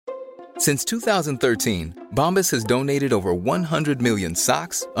Since 2013, Bombas has donated over 100 million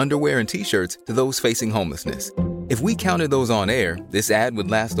socks, underwear, and T-shirts to those facing homelessness. If we counted those on air, this ad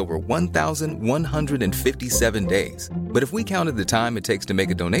would last over 1,157 days. But if we counted the time it takes to make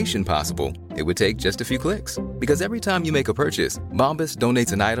a donation possible, it would take just a few clicks. Because every time you make a purchase, Bombas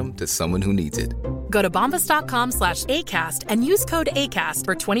donates an item to someone who needs it. Go to bombas.com/ACAST and use code ACAST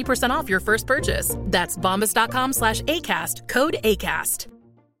for 20% off your first purchase. That's bombas.com/ACAST, code ACAST.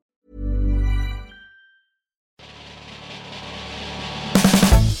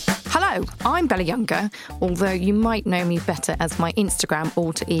 Hello, I'm Bella Younger, although you might know me better as my Instagram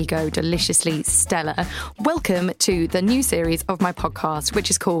alter ego, Deliciously Stella. Welcome to the new series of my podcast, which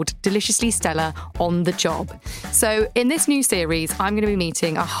is called Deliciously Stella On The Job. So in this new series, I'm going to be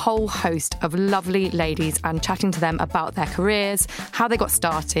meeting a whole host of lovely ladies and chatting to them about their careers, how they got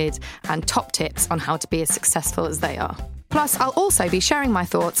started, and top tips on how to be as successful as they are. Plus, I'll also be sharing my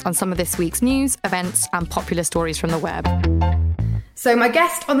thoughts on some of this week's news, events, and popular stories from the web. So my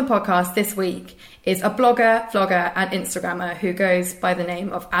guest on the podcast this week is a blogger, vlogger and Instagrammer who goes by the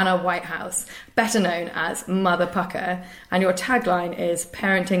name of Anna Whitehouse, better known as Mother Pucker, and your tagline is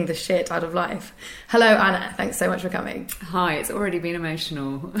parenting the shit out of life. Hello Anna, thanks so much for coming. Hi, it's already been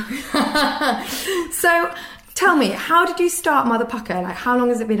emotional. So tell me, how did you start Mother Pucker? Like, how long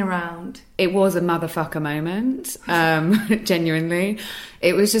has it been around? It was a motherfucker moment, genuinely.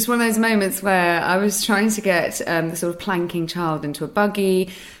 It was just one of those moments where I was trying to get the sort of planking child into a buggy.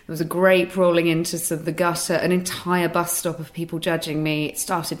 There was a grape rolling into sort of the gutter, an entire bus stop of people judging me. It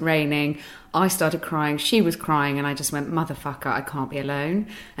started raining. I started crying. She was crying. And I just went, motherfucker, I can't be alone.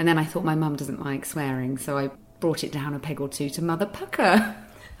 And then I thought my mum doesn't like swearing. So I brought it down a peg or two to Mother Pucker.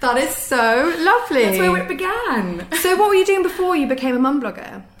 That is so lovely. That's where it began. So what were you doing before you became a mum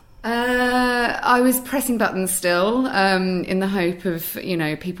blogger? I was pressing buttons still, in the hope of,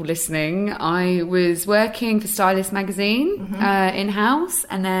 people listening. I was working for Stylist magazine, in-house,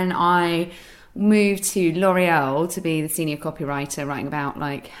 and then I moved to L'Oreal to be the senior copywriter, writing about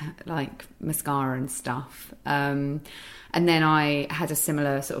like mascara and stuff. And then I had a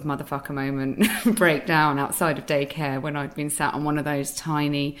similar sort of motherfucker moment breakdown outside of daycare when I'd been sat on one of those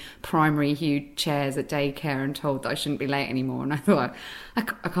tiny primary hued chairs at daycare and told that I shouldn't be late anymore. And I thought, I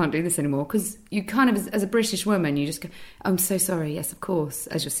can't do this anymore. Because you kind of, as a British woman, you just go, I'm so sorry, yes, of course,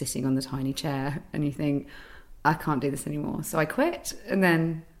 as you're sitting on the tiny chair. And you think, I can't do this anymore. So I quit and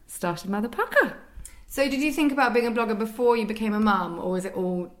then started Mother Pucker. So did you think about being a blogger before you became a mum, or was it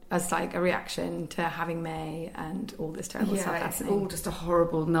all as like a reaction to having May and all this terrible stuff happening? It's all just a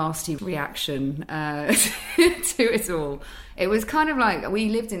horrible, nasty reaction to it all. It was kind of like, we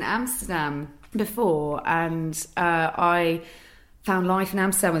lived in Amsterdam before, and I found life in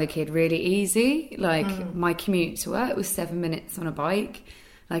Amsterdam with a kid really easy. Like, my commute to work was 7 minutes on a bike.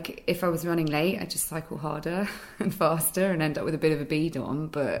 Like, if I was running late, I'd just cycle harder and faster and end up with a bit of a bead on,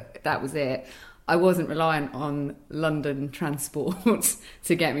 but that was it. I wasn't reliant on London transport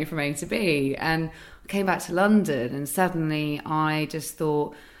to get me from A to B. And I came back to London and suddenly I just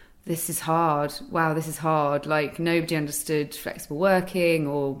thought, this is hard. Wow, this is hard. Like, nobody understood flexible working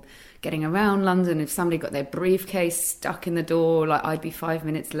or getting around London. If somebody got their briefcase stuck in the door, like, I'd be 5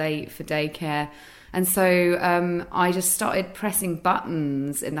 minutes late for daycare. And so I just started pressing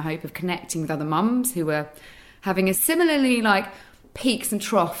buttons in the hope of connecting with other mums who were having a similarly, like, peaks and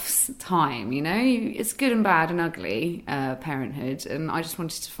troughs time, it's good and bad and ugly, parenthood, and I just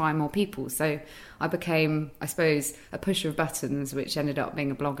wanted to find more people. So I became, I suppose, a pusher of buttons, which ended up being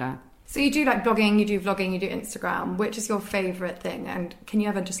a blogger. So you do like blogging, you do vlogging, you do Instagram. Which is your favourite thing, and can you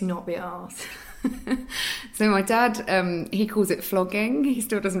ever just not be arsed? So my dad, he calls it flogging. He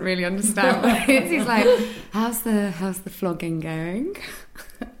still doesn't really understand what it is. He's like, how's the flogging going?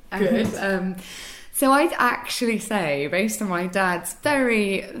 Good. And, so I'd actually say, based on my dad's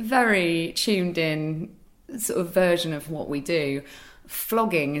very, very tuned in sort of version of what we do,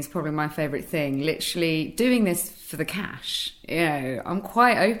 flogging is probably my favourite thing. Literally doing this for the cash. I'm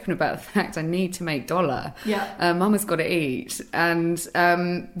quite open about the fact I need to make dollar. Yeah. Mama's got to eat. And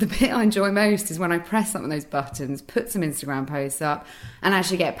the bit I enjoy most is when I press some of those buttons, put some Instagram posts up, and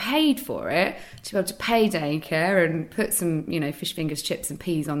actually get paid for it, to be able to pay daycare and put some, fish fingers, chips and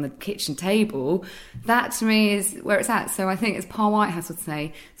peas on the kitchen table. That to me is where it's at. So I think, as Pa Whitehouse would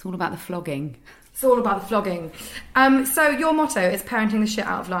say, it's all about the flogging. It's all about the flogging. So your motto is parenting the shit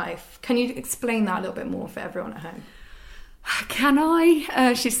out of life. Can you explain that a little bit more for everyone at home? Can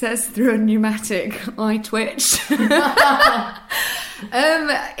I? She says through a pneumatic eye twitch.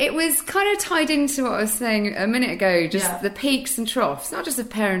 It was kind of tied into what I was saying a minute ago, just the peaks and troughs, not just of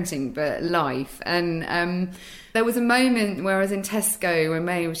parenting, but life. And there was a moment where I was in Tesco when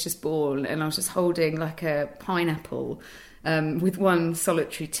May was just born, and I was just holding like a pineapple with one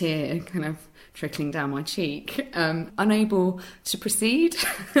solitary tear kind of trickling down my cheek, unable to proceed.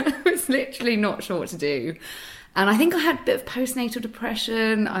 I was literally not sure what to do. And I think I had a bit of postnatal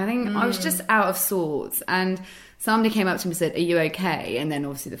depression. I think I was just out of sorts. And somebody came up to me and said, "Are you okay?" And then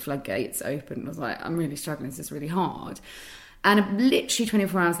obviously the floodgates opened. I was like, "I'm really struggling. This is really hard." And literally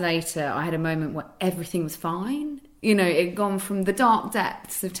 24 hours later, I had a moment where everything was fine. You know, it had gone from the dark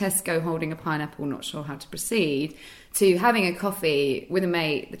depths of Tesco holding a pineapple, not sure how to proceed, to having a coffee with a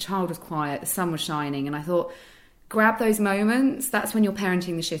mate. The child was quiet, the sun was shining. And I thought, grab those moments. That's when you're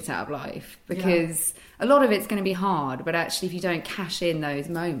parenting the shit out of life. Because a lot of it's going to be hard. But actually, if you don't cash in those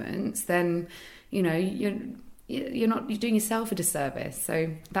moments, then, you know, you're doing yourself a disservice.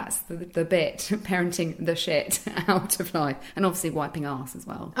 So that's the bit, parenting the shit out of life. And obviously wiping arse as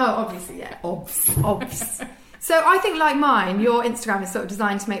well. Oh, obviously, yeah. Obs. So I think, like mine, your Instagram is sort of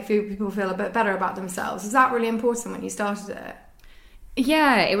designed to make people feel a bit better about themselves. Is that really important when you started it?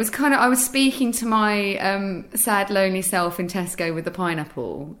 Yeah, it was kind of, I was speaking to my sad, lonely self in Tesco with the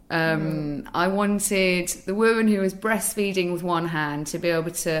pineapple. I wanted the woman who was breastfeeding with one hand to be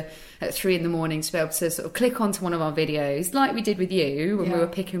able to, at 3 a.m, to be able to sort of click onto one of our videos, like we did with you when we were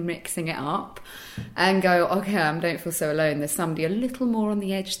mixing it up, and go, okay, I don't feel so alone. There's somebody a little more on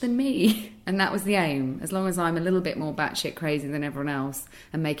the edge than me. And that was the aim. As long as I'm a little bit more batshit crazy than everyone else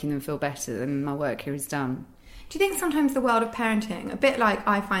and making them feel better, then my work here is done. Do you think sometimes the world of parenting, a bit like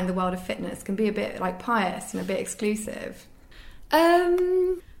I find the world of fitness, can be a bit like pious and a bit exclusive?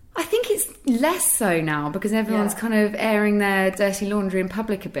 I think it's less so now because everyone's kind of airing their dirty laundry in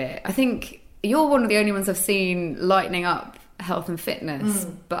public a bit. I think you're one of the only ones I've seen lightening up health and fitness,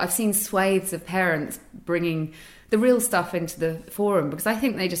 but I've seen swathes of parents bringing the real stuff into the forum because I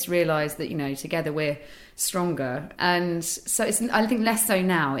think they just realise that, you know, together we're stronger. And so it's, I think, less so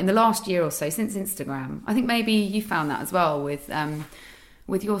now in the last year or so since Instagram. I think maybe you found that as well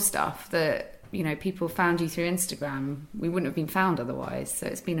with your stuff, that, you know, people found you through Instagram. We wouldn't have been found otherwise. So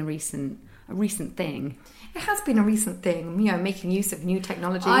it's been a recent thing. It has been a recent thing, you know, making use of new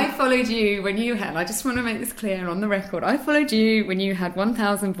technology. I followed you when you had, I just want to make this clear on the record, I followed you when you had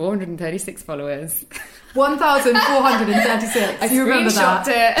 1,436 followers. 1,436. I screenshot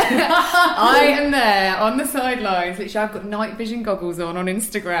it. I am there on the sidelines. Literally, I've got night vision goggles on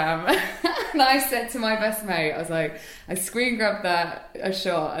Instagram. And I said to my best mate, I was like, I screen grabbed a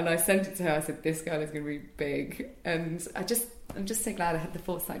shot and I sent it to her. I said, this girl is going to be big. And I'm just so glad I had the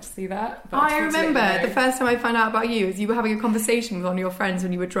foresight to see that. But I remember the first time I found out about you is you were having a conversation with one of your friends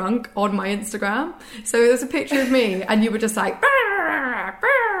when you were drunk on my Instagram. So there's a picture of me and you were just like, brr,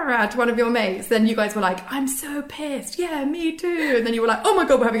 brr, to one of your mates. Then you guys were like, I'm so pissed. Yeah, me too. And then you were like, oh my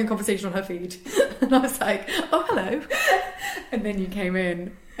God, we're having a conversation on her feed. And I was like, oh, hello. And then you came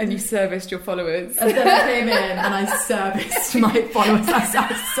in and you serviced your followers. And then I came in and I serviced my followers. I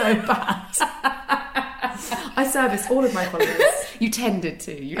sound so bad. I serviced all of my followers. You tended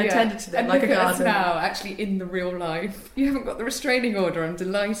to. I tended to them and like a garden. garden. Us now, actually, in the real life. You haven't got the restraining order. I'm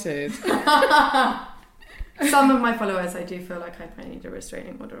delighted. Some of my followers I do feel like I need a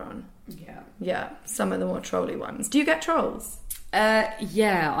restraining order on. Yeah. Yeah, some of the more trolly ones. Do you get trolls?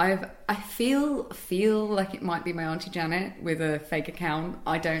 Yeah, I feel like it might be my Auntie Janet with a fake account.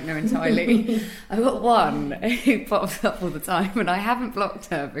 I don't know entirely. I've got one who pops up all the time, and I haven't blocked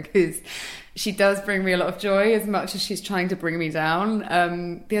her because she does bring me a lot of joy as much as she's trying to bring me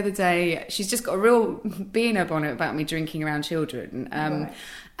down. The other day, she's just got a real bee in her bonnet about me drinking around children. Right.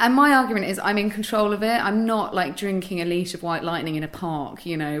 And my argument is I'm in control of it. I'm not like drinking a litre of White Lightning in a park,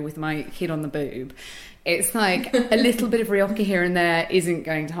 you know, with my kid on the boob. It's like a little bit of Rioja here and there isn't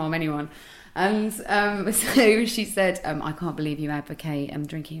going to harm anyone. And so she said, I can't believe you advocate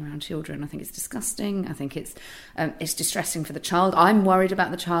drinking around children. I think it's disgusting. I think it's distressing for the child. I'm worried about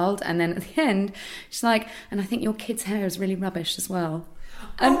the child. And then at the end, she's like, and I think your kid's hair is really rubbish as well.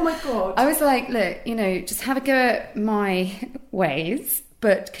 And oh my God. I was like, look, you know, just have a go at my ways,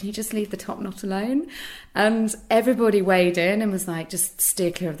 but can you just leave the top knot alone? And everybody weighed in and was like, just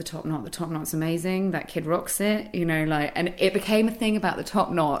steer clear of the top knot. The top knot's amazing. That kid rocks it, you know, like, and it became a thing about the top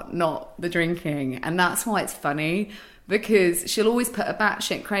knot, not the drinking. And that's why it's funny, because she'll always put a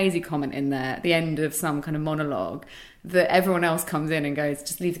batshit crazy comment in there at the end of some kind of monologue that everyone else comes in and goes,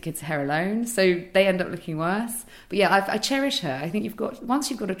 just leave the kid's hair alone. So they end up looking worse. But yeah, I cherish her. I think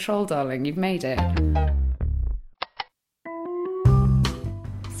once you've got a troll, darling, you've made it.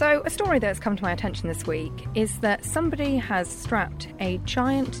 So, a story that's come to my attention this week is that somebody has strapped a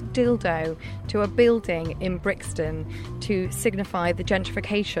giant dildo to a building in Brixton to signify the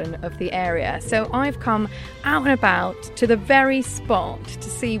gentrification of the area. So, I've come out and about to the very spot to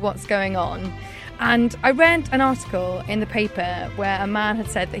see what's going on. And I read an article in the paper where a man had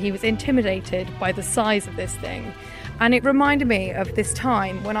said that he was intimidated by the size of this thing. And it reminded me of this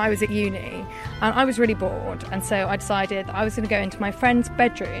time when I was at uni and I was really bored. And so I decided I was going to go into my friend's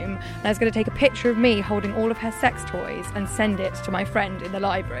bedroom and I was going to take a picture of me holding all of her sex toys and send it to my friend in the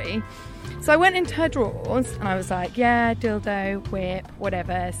library. So I went into her drawers and I was like, yeah, dildo, whip,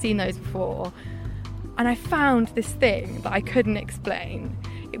 whatever, seen those before. And I found this thing that I couldn't explain.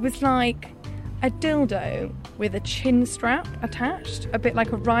 It was like a dildo with a chin strap attached, a bit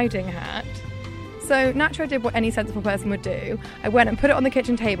like a riding hat. So naturally I did what any sensible person would do. I went and put it on the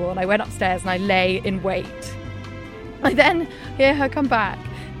kitchen table and I went upstairs and I lay in wait. I then hear her come back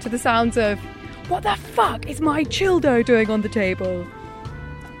to the sounds of, what the fuck is my childo doing on the table?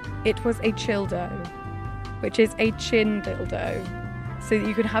 It was a childo, which is a chin dildo, so that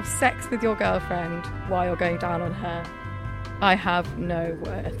you can have sex with your girlfriend while you're going down on her. I have no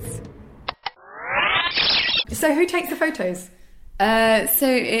words. So who takes the photos? So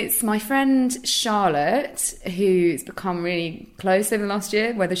it's my friend Charlotte, who's become really close over the last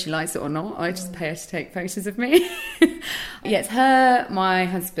year, whether she likes it or not. I just pay her to take photos of me. Yeah, it's her, my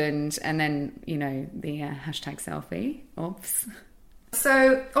husband, and then, you know, the hashtag selfie. Oops.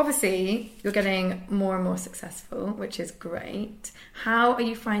 So obviously you're getting more and more successful, which is great. How are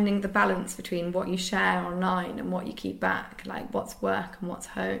you finding the balance between what you share online and what you keep back? Like what's work and what's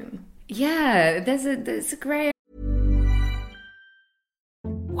home? Yeah, there's a great...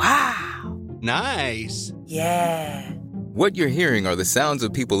 Wow. Nice. Yeah. What you're hearing are the sounds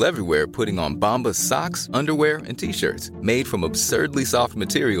of people everywhere putting on Bombas socks, underwear, and T-shirts made from absurdly soft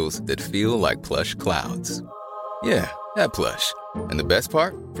materials that feel like plush clouds. Yeah, that plush. And the best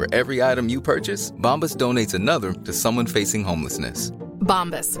part? For every item you purchase, Bombas donates another to someone facing homelessness.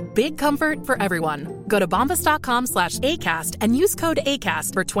 Bombas. Big comfort for everyone. Go to bombas.com/ACAST and use code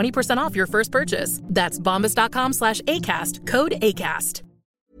ACAST for 20% off your first purchase. That's bombas.com/ACAST. Code ACAST.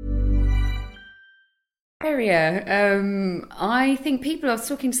 Area. I think I was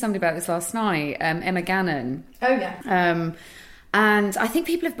talking to somebody about this last night, Emma Gannon. Oh, yeah. And I think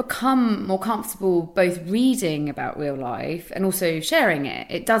people have become more comfortable both reading about real life and also sharing it.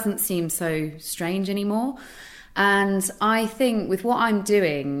 It doesn't seem so strange anymore. And I think with what I'm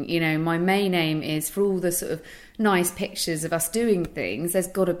doing, you know, my main aim is for all the sort of nice pictures of us doing things, there's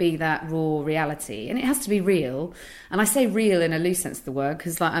got to be that raw reality. And it has to be real. And I say real in a loose sense of the word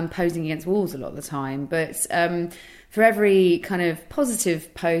because like I'm posing against walls a lot of the time. But for every kind of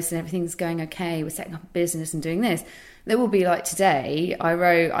positive post and everything's going okay, we're setting up a business and doing this, there will be like today, I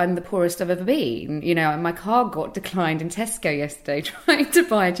wrote, I'm the poorest I've ever been. You know, and my card got declined in Tesco yesterday trying to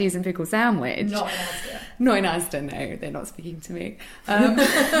buy a cheese and pickle sandwich. Not in Asda. Not in Asda, no. They're not speaking to me. They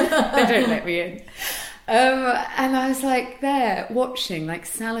don't let me in. And I was like there watching, like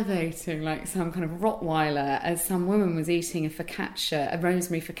salivating like some kind of Rottweiler as some woman was eating a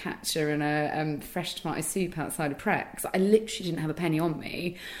rosemary focaccia and a fresh tomato soup outside of Prex. I literally didn't have a penny on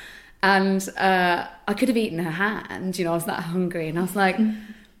me. And I could have eaten her hand, you know, I was that hungry. And I was like,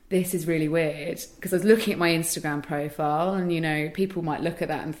 this is really weird. Because I was looking at my Instagram profile and, you know, people might look at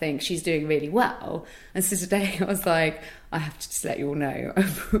that and think she's doing really well. And so today I was like, I have to just let you all know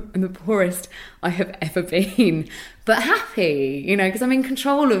I'm the poorest I have ever been. But happy, you know, because I'm in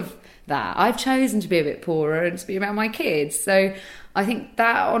control of that. I've chosen to be a bit poorer and to be around my kids. So I think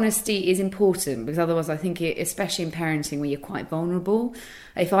that honesty is important because otherwise I think especially in parenting where you're quite vulnerable,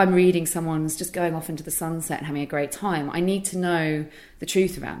 if I'm reading someone's just going off into the sunset and having a great time, I need to know the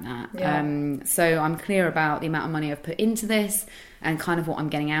truth around that. Yeah. So I'm clear about the amount of money I've put into this and kind of what I'm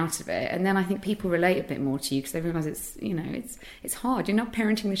getting out of it. And then I think people relate a bit more to you because they realise it's, you know, it's hard. You're not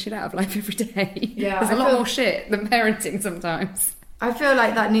parenting the shit out of life every day. Yeah, there's a lot more shit than parenting sometimes. I feel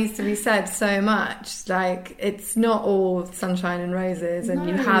like that needs to be said so much. Like, it's not all sunshine and roses and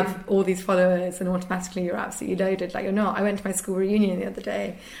you have all these followers and automatically you're absolutely loaded. Like, you're not. I went to my school reunion the other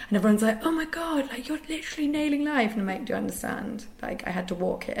day and everyone's like, oh my God, like, you're literally nailing life. And I'm like, do you understand? Like, I had to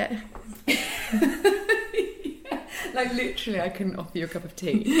walk it. Like, literally, I couldn't offer you a cup of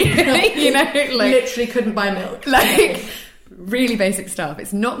tea. You know, like... Literally couldn't buy milk. Like... Really basic stuff.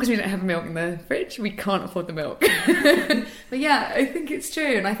 It's not because we don't have milk in the fridge, we can't afford the milk. But yeah, I think it's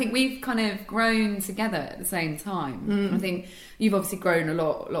true. And I think we've kind of grown together at the same time. I think you've obviously grown a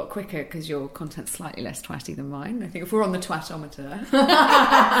lot quicker because your content's slightly less twatty than mine. I think if we're on the twatometer,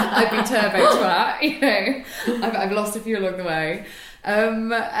 I've been turbo twat, you know. I've lost a few along the way.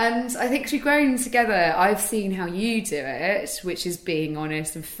 And I think we've grown together. I've seen how you do it, which is being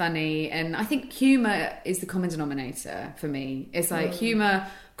honest and funny. And I think humour is the common denominator for me. It's like humour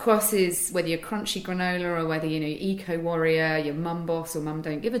crosses whether you're crunchy granola or whether, you're eco warrior, you're mum boss or mum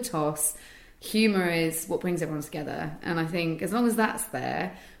don't give a toss. Humour is what brings everyone together. And I think as long as that's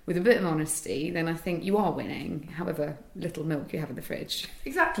there, with a bit of honesty, then I think you are winning, however little milk you have in the fridge.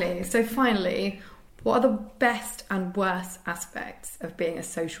 Exactly. So finally, what are the best and worst aspects of being a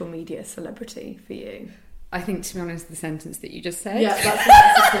social media celebrity for you? I think, to be honest, the sentence that you just said. Yeah,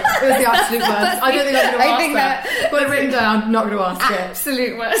 that's it was the absolute worst. I don't think I'm going to ask that. Got it written down, not going to ask it.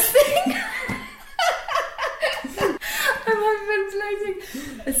 Absolute worst thing.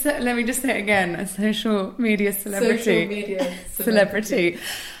 Let me just say it again: a social media celebrity. Social media celebrity.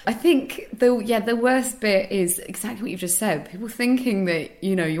 I think the worst bit is exactly what you've just said. People thinking that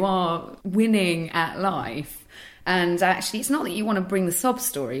you are winning at life, and actually, it's not that you want to bring the sob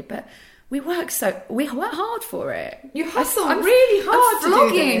story, but we work hard for it. You hustle really hard I'm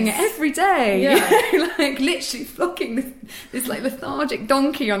flogging to do this every day. Yeah. Like literally flogging this like lethargic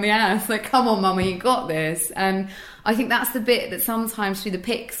donkey on the ass. Like, come on, mama, you got this. And I think that's the bit that sometimes through the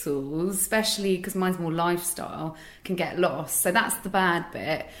pixels, especially because mine's more lifestyle, can get lost. So that's the bad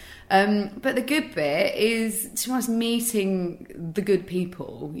bit. But the good bit is, to be honest, meeting the good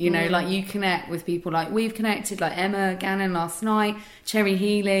people. Like you connect with people like we've connected, like Emma Gannon last night, Cherry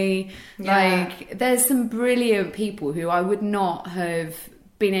Healey. Yeah. Like there's some brilliant people who I would not have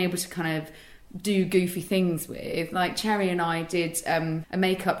been able to kind of do goofy things with. Like Cherry and I did a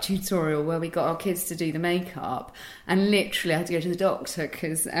makeup tutorial where we got our kids to do the makeup, and literally I had to go to the doctor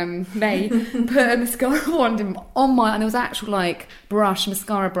because May put a mascara wand on my, and there was actual like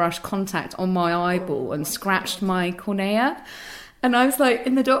mascara brush contact on my eyeball and scratched my cornea. And I was like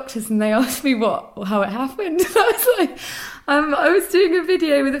in the doctors, and they asked me how it happened. And I was like, I was doing a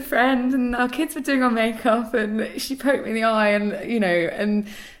video with a friend, and our kids were doing our makeup, and she poked me in the eye, and and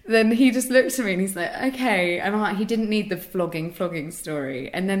then he just looked at me and he's like, okay. And I'm like, he didn't need the flogging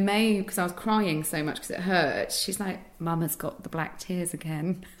story. And then May, because I was crying so much because it hurt, she's like, Mama's got the black tears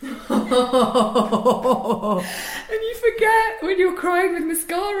again. And you forget when you're crying with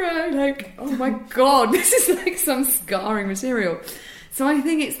mascara, like, oh my God, this is like some scarring material. So I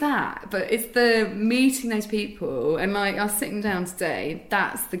think it's that, but it's the meeting those people, and like us sitting down today,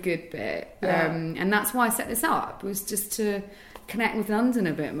 that's the good bit. Yeah. And that's why I set this up, was just to connect with London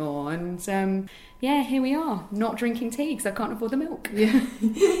a bit more. And here we are, not drinking tea because I can't afford the milk. Yeah.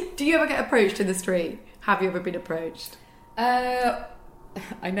 Do you ever get approached in the street? Have you ever been approached?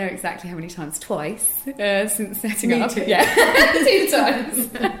 I know exactly how many times. Twice since setting Me up. too. Yeah, 2 times.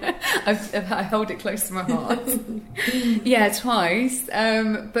 I hold it close to my heart. Yeah, twice.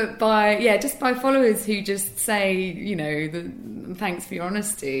 But just by followers who just say, thanks for your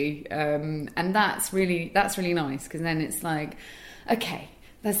honesty, and that's really nice, because then it's like, okay,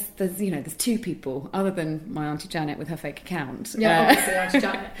 there's 2 people other than my Auntie Janet with her fake account. Yeah, obviously, Auntie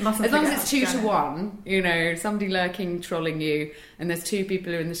Janet. As long as it's 2 to 1, somebody lurking, trolling you, and there's 2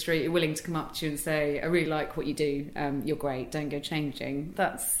 people who are in the street who are willing to come up to you and say, I really like what you do, you're great, don't go changing.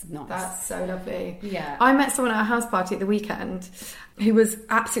 That's nice. That's so lovely. Yeah. I met someone at a house party at the weekend who was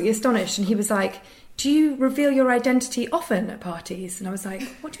absolutely astonished, and he was like, do you reveal your identity often at parties? And I was like,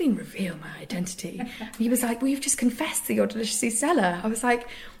 what do you mean reveal my identity? And he was like, well, you've just confessed that you're Deliciously Stella. I was like,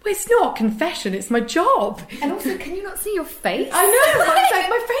 well, it's not confession, it's my job. And also, can you not see your face? I know. I was like,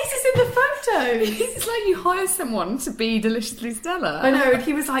 my face is in the photos. It's like you hire someone to be Deliciously Stella. I know. And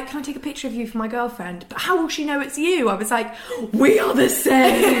he was like, can I take a picture of you for my girlfriend? But how will she know it's you? I was like, we are the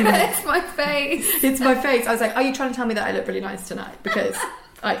same. It's my face. It's my face. I was like, are you trying to tell me that I look really nice tonight? Because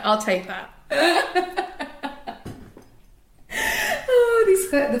I'll take that.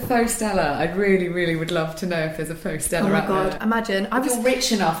 The faux Stella. I really, really would love to know if there's a faux Stella out there. Oh my God, imagine. If you're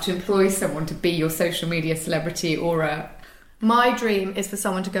rich enough to employ someone to be your social media celebrity aura. My dream is for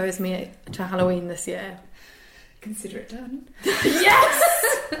someone to go with me to Halloween this year. Consider it done. Yes!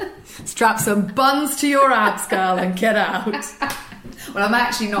 Strap some buns to your abs, girl, and get out. Well, I'm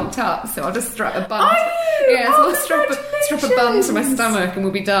actually knocked up, so I'll just strap a bun. Are you? Yeah, so I'll strap a bun to my stomach and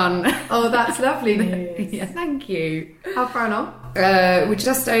we'll be done. Oh, that's lovely news. Yeah, thank you. How far along? We're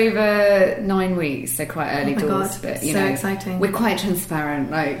just over 9 weeks, so quite early doors. God, but so exciting. We're quite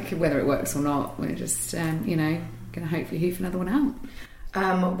transparent, like whether it works or not. We're just, going to hopefully hoof another one out.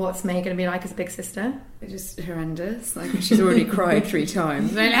 What's May going to be like as a big sister? It's just horrendous. Like, she's already cried 3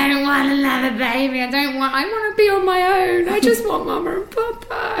 times. Like, I don't want another baby. I want to be on my own. I just want Mama and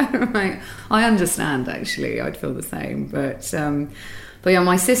Papa. Like, I understand, actually. I'd feel the same. But yeah,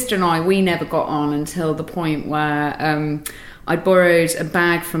 my sister and I, we never got on until the point where I'd borrowed a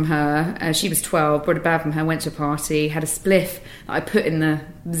bag from her. She was 12, borrowed a bag from her, went to a party, had a spliff that I put in the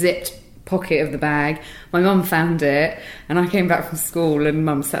zipped pocket of the bag. My mum found it, and I came back from school, and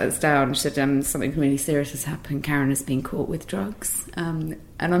Mum sat us down and she said, something really serious has happened. Karen has been caught with drugs. And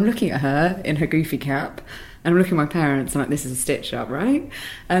I'm looking at her in her goofy cap, and I'm looking at my parents, and like, this is a stitch-up, right?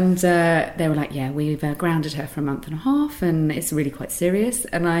 And they were like, yeah, we've grounded her for a month and a half, and it's really quite serious.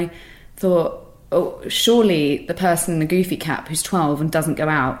 And I thought, oh, surely the person in the goofy cap who's 12 and doesn't go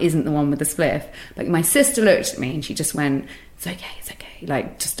out isn't the one with the spliff. Like, my sister looked at me, and she just went, it's okay,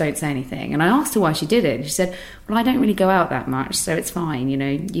 like, just don't say anything. And I asked her why she did it, and she said, well, I don't really go out that much, so it's fine, you know,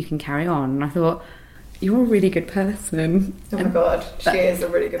 you can carry on. And I thought, you're a really good person. Oh my God, she is a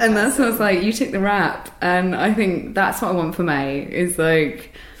really good person. And that's what I was like, you took the rap. And I think that's what I want for May, is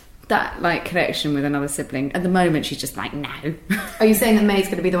like that like connection with another sibling. At the moment, she's just like, no. Are you saying that May's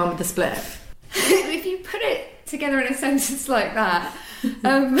going to be the one with the split? If you put it together in a sentence like that.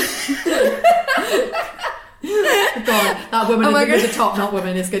 God, that woman with the top knot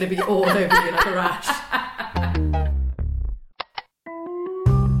woman is going to be all over you like a rash.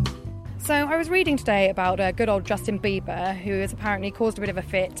 So I was reading today about good old Justin Bieber, who has apparently caused a bit of a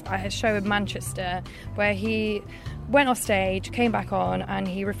fit at his show in Manchester, where he went off stage, came back on, and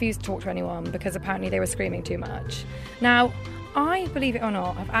he refused to talk to anyone because apparently they were screaming too much. Now, I, believe it or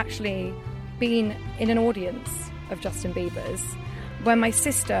not, have actually been in an audience of Justin Bieber's when my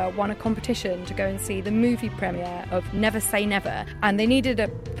sister won a competition to go and see the movie premiere of Never Say Never, and they needed a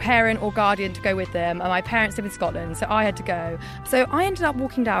parent or guardian to go with them, and my parents live in Scotland, so I had to go. So I ended up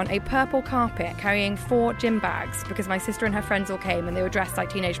walking down a purple carpet carrying 4 gym bags because my sister and her friends all came and they were dressed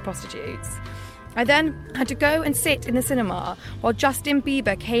like teenage prostitutes. I then had to go and sit in the cinema while Justin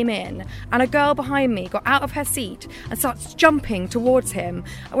Bieber came in, and a girl behind me got out of her seat and starts jumping towards him,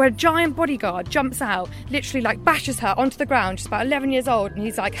 where a giant bodyguard jumps out, literally like bashes her onto the ground. She's about 11 years old, and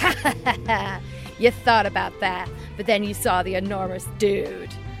he's like, ha ha ha ha, you thought about that, but then you saw the enormous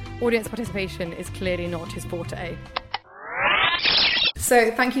dude. Audience participation is clearly not his forte. So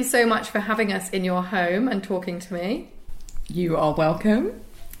thank you so much for having us in your home and talking to me. You are welcome.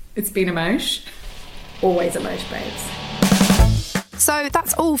 It's been a mosh. Always a mosh, babes. So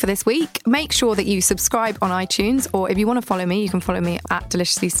that's all for this week. Make sure that you subscribe on iTunes, or if you want to follow me, you can follow me at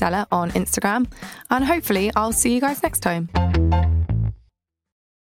Deliciously Stella on Instagram. And hopefully I'll see you guys next time.